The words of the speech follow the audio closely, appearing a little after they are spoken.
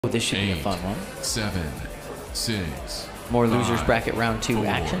This should be a fun one. 7, 6. More losers 5, bracket round 2 4,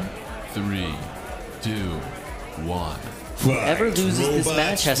 action. 3, 2, 1. Whoever loses this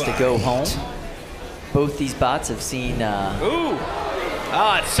match has to go home. Both these bots have seen Ooh!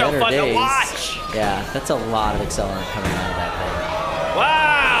 Oh, it's so fun days. to watch! Yeah, that's a lot of accelerant coming out of that thing.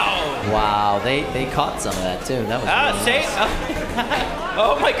 Wow! Wow, they caught some of that too. That was really nice.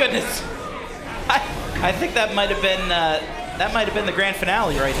 Oh my goodness! I think that might have been the grand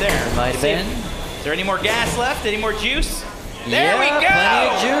finale right there. It might have been. Is there any more gas left? Any more juice? There we go! Plenty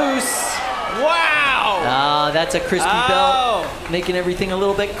of juice. Wow! That's a crispy belt, making everything a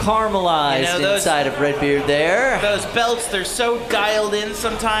little bit caramelized inside of Redbeard there. Those belts, they're so dialed in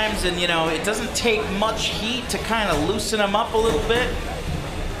sometimes, and it doesn't take much heat to kind of loosen them up a little bit.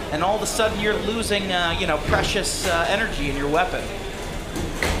 And all of a sudden you're losing, precious energy in your weapon.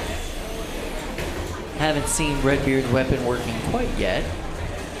 Haven't seen Redbeard's weapon working quite yet.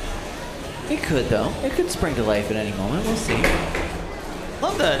 It could though. It could spring to life at any moment. We'll see.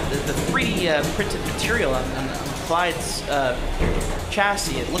 Love the 3D printed material on Clyde's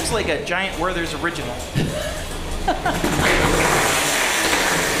chassis. It looks like a giant Werther's original.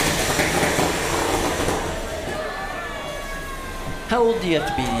 How old do you have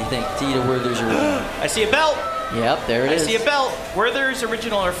to be, do you think, to eat a Werther's original? I see a belt. Yep, there it is. I see a belt. Werther's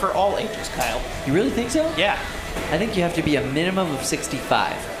original are for all ages, Kyle. You really think so? Yeah. I think you have to be a minimum of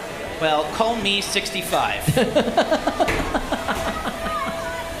 65. Well, call me 65.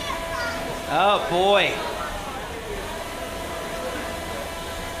 Oh, boy.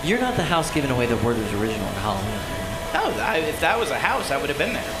 You're not the house giving away the Werther's original at Halloween. No, if that was a house, I would have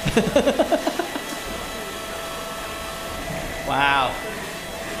been there. Wow.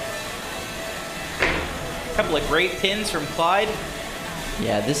 A couple of great pins from Clyde.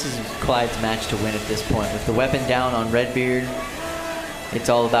 Yeah, this is Clyde's match to win at this point. With the weapon down on Redbeard, it's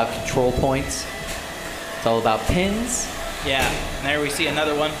all about control points. It's all about pins. Yeah, and there we see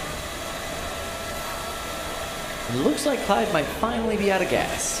another one. It looks like Clyde might finally be out of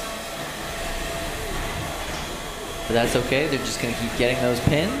gas. But that's okay, they're just going to keep getting those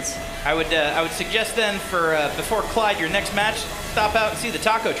pins. I would suggest then for before Clyde, your next match, stop out and see the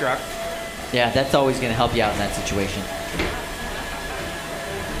taco truck. Yeah, that's always going to help you out in that situation.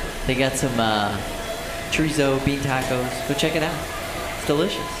 They got some chorizo bean tacos. Go check it out. It's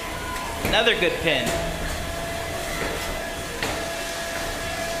delicious. Another good pin.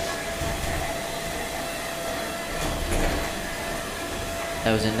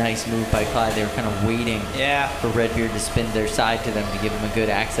 That was a nice move by Clyde. They were kind of waiting for Redbeard to spin their side to them to give them a good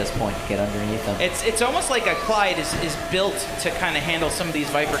access point to get underneath them. It's almost like a Clyde is built to kind of handle some of these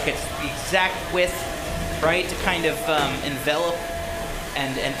Viper kits. The exact width, right, to kind of envelop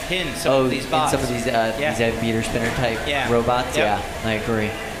and pin some of these bots. Some of these meter spinner type robots. Yep. Yeah, I agree.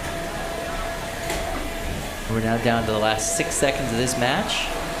 We're now down to the last 6 seconds of this match.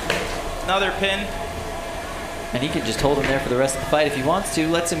 Another pin. And he can just hold him there for the rest of the fight if he wants to.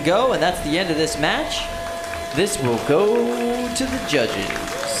 Lets him go, and that's the end of this match. This will go to the judges.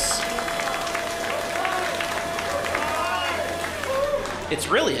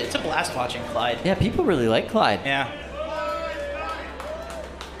 It's a blast watching Clyde. Yeah, people really like Clyde. Yeah.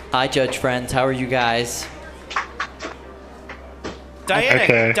 Hi, judge friends. How are you guys?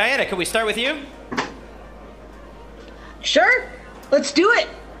 Diana, can we start with you? Sure. Let's do it.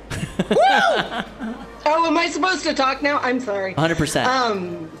 Woo! Oh, am I supposed to talk now? I'm sorry. 100%.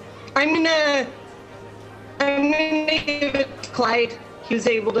 I'm gonna give it to Clyde. He was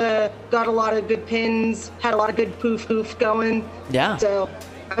able to got a lot of good pins, had a lot of good poof going. Yeah. So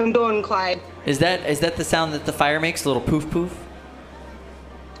I'm going Clyde. Is that the sound that the fire makes? A little poof poof?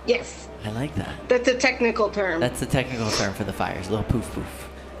 Yes. I like that. That's a technical term. That's the technical term for the fires. A little poof poof.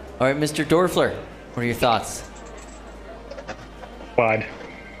 All right, Mr. Dorfler, what are your thoughts? Clyde.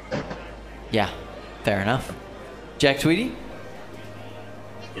 Yeah. Fair enough. Jack Tweedy?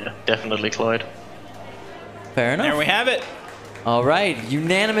 Yeah, definitely Clyde. Fair enough. There we have it. All right,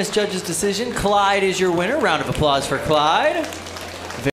 unanimous judges' decision. Clyde is your winner. Round of applause for Clyde.